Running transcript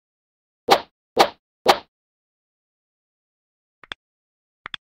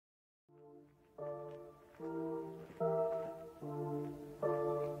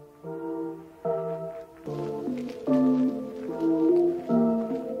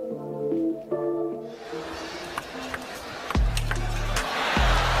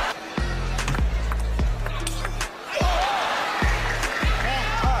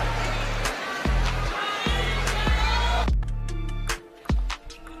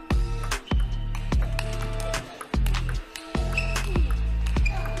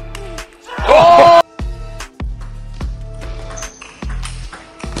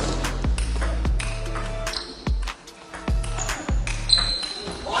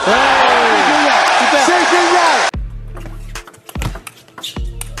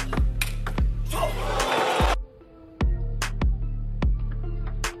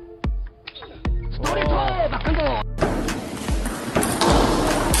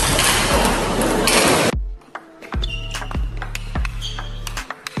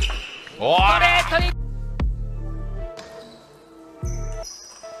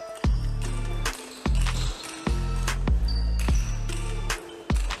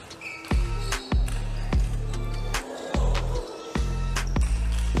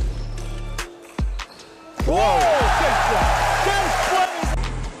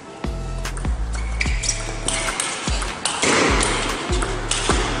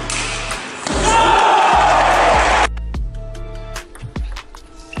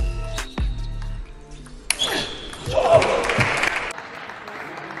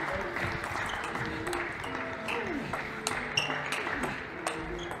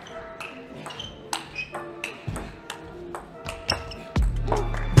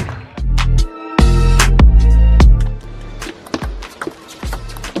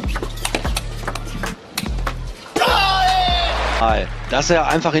Dass er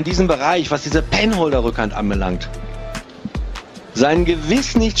einfach in diesem Bereich, was diese Penholder-Rückhand anbelangt, seinen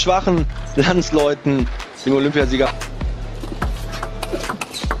gewiss nicht schwachen Landsleuten, dem Olympiasieger,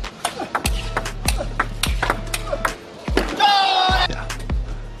 ja,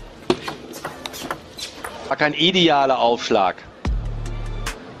 war kein idealer Aufschlag,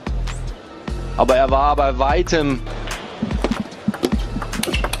 aber er war bei weitem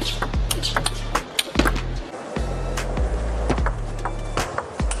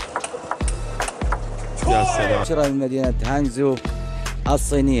شرى من مدينة هانزو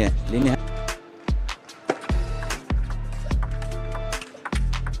الصينية لنهاية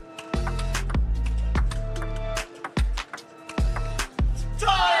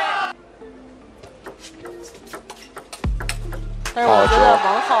但是我觉得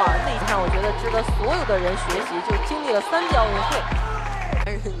王浩啊那一场，我觉得值得所有的人学习，就经历了3届奥运会，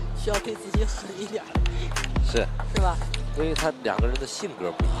还是需要对自己狠一点，是吧？因为他2个人的性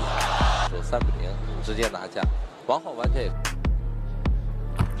格不一样，就3-0直接拿下，王浩完全也。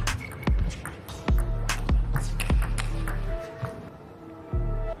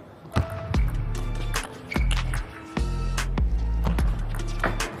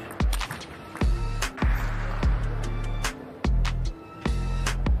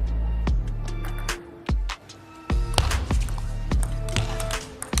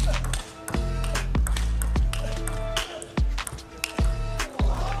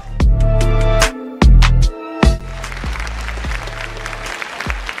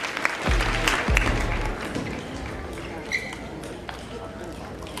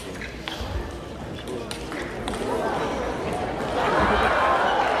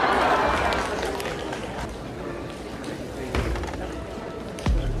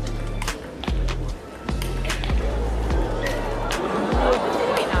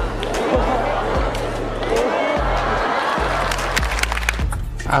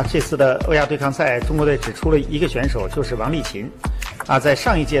这次的欧亚对抗赛，中国队只出了1个选手，就是王励勤。在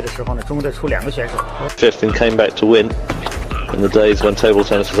上一届的时候呢，中国队出2个选手。Fifth and came back to win in the days when table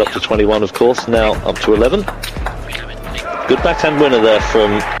tennis was up to 21, of course. Now up to 11. Good backhand winner there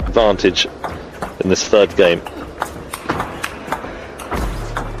from Vantage in this 3rd game.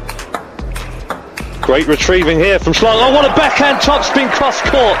 Great retrieving here from Schlong. Oh, what a backhand topspin cross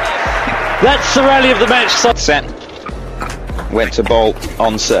court! That's the rally of the match. Set. Went to ball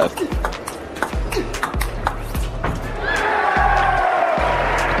on serve.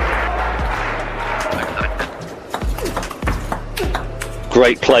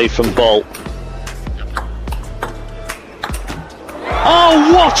 Great play from Bolt.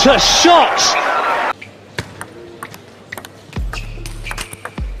 Oh, what a shot!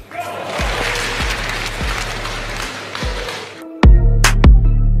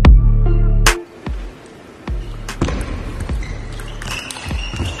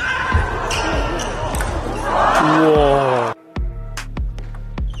 Whoa.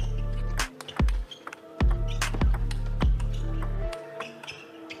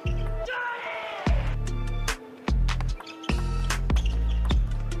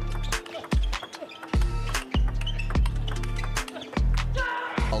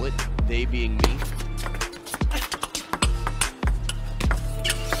 They being me.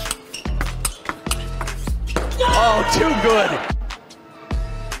 Oh, too good.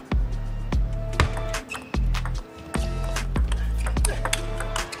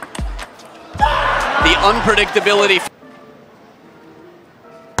 The unpredictability.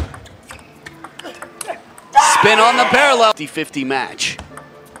 Spin on the parallel. 50-50 match.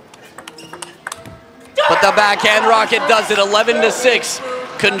 But the backhand rocket does it 11-6.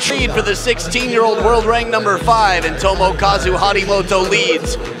 Concede for the 16-year-old world rank number 5, and Tomokazu Harimoto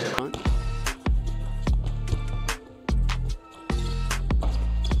leads.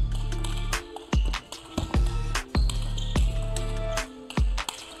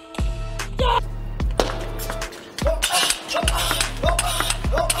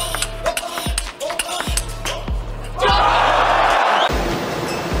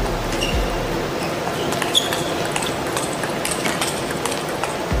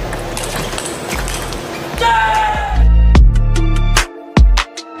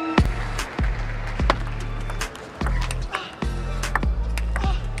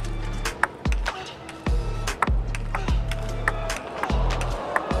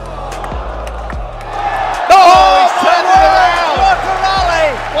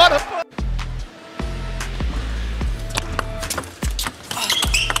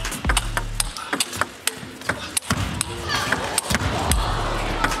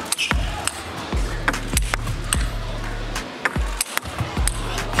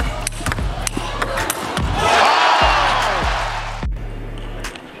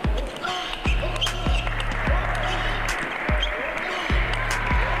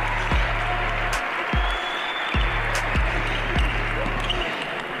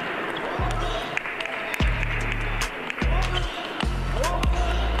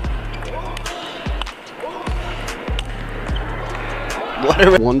 What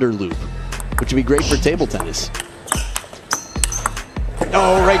a wonder loop, which would be great for table tennis.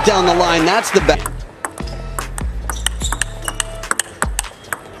 Oh, right down the line. That's the back.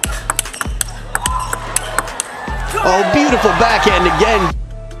 Oh, beautiful backhand again.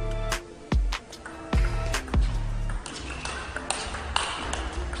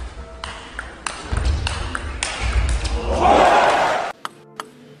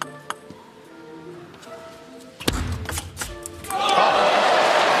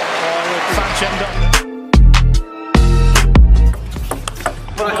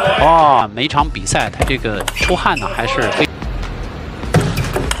哇，每场比赛他这个出汗呢还是非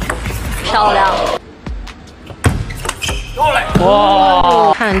漂亮。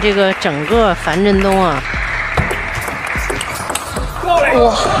哇，看这个整个樊振东啊，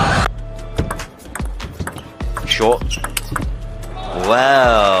哇 Short.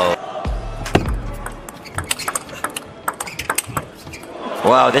 Wow.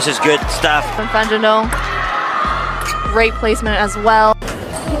 Wow, this is good stuff. From Phan Jin Dong. Great placement as well.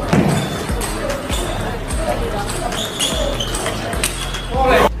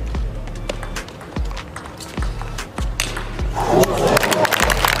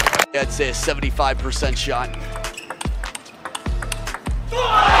 I'd say a 75% shot.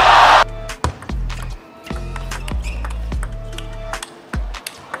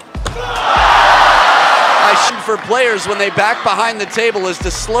 For players when they back behind the table is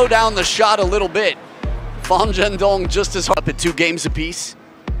to slow down the shot a little bit. Phan Jin Dong just as hard up at 2 games apiece. And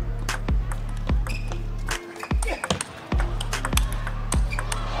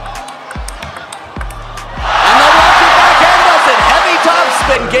the rocket backhand does it. Heavy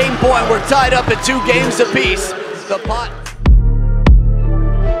topspin, game point. We're tied up at 2 games apiece. The pot.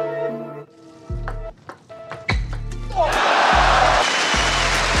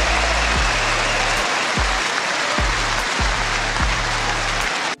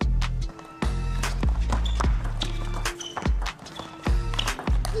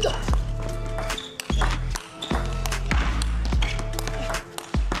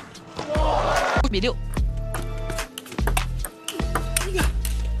比6，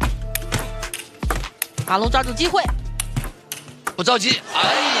马龙抓住机会，不着急，哎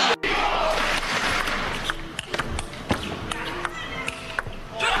呀！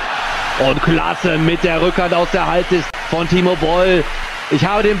 Und klasse mit der Rückhand aus der Halbdistanz von Timo Boll. Ich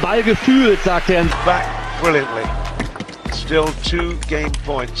habe den Ball gefühlt, sagt er. Back brilliantly. Still 2 game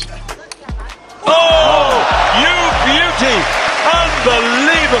points. Oh, you beauty!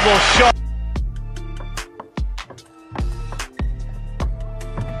 Unbelievable shot.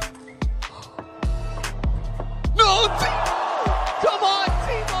 No, come on,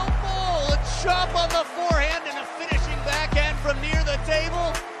 Timo Boll! A chop on the forehand and a finishing backhand from near the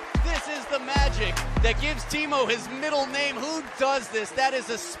table. This is the magic that gives Timo his middle name. Who does this? That is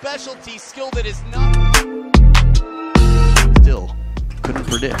a specialty skill that is not... Still, couldn't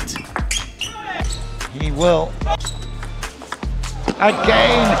predict. He will.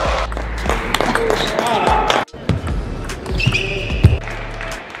 Again.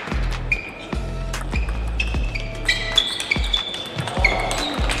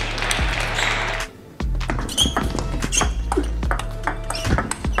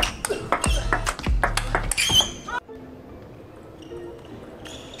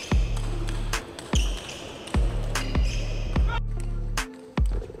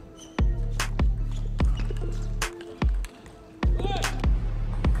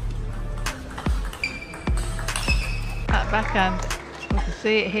 Backhand, you can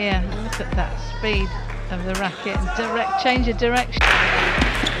see it here. Look at that speed of the racket and change of direction.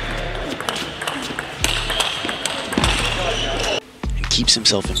 And keeps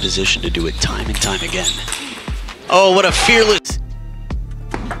himself in position to do it time and time again. Oh, what a fearless!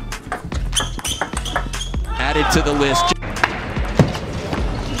 Added to the list.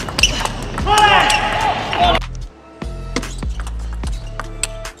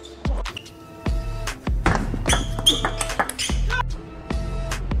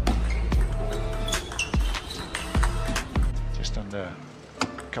 Just under a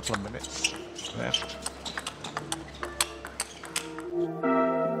couple of minutes left.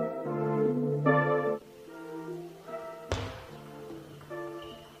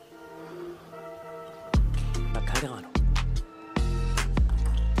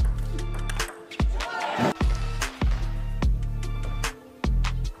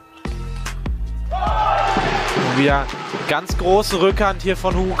 Wieder ganz große Rückhand hier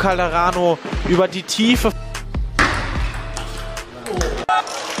von Hugo Calderano über die Tiefe.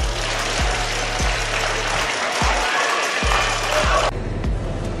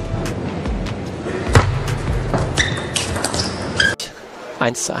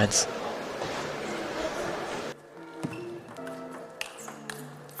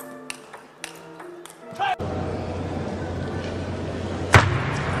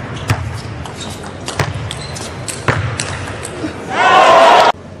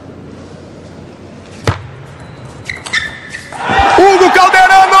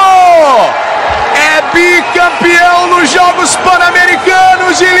 nos Jogos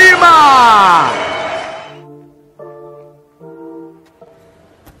Pan-Americanos de Lima!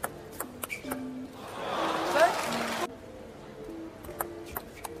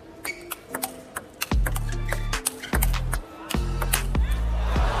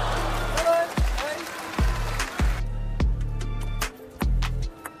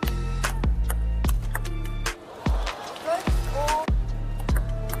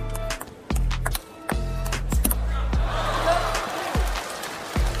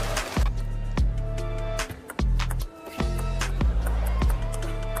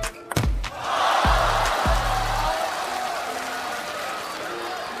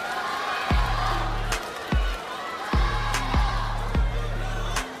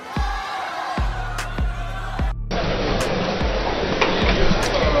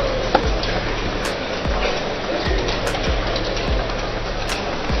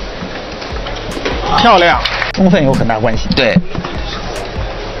漂亮，充分有很大关系。对，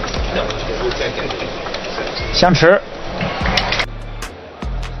相持。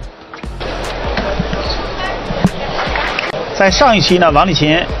在上一期呢，王励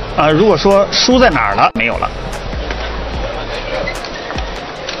勤如果说输在哪儿了，没有了。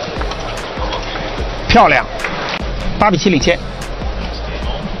漂亮，8比7领先。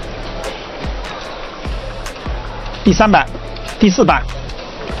第3板，第4板。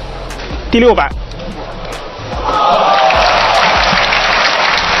第6板，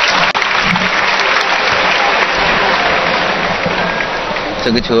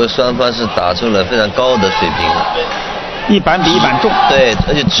这个球双方是打出了非常高的水平，一板比一板重，对，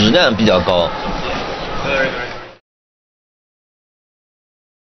而且质量比较高。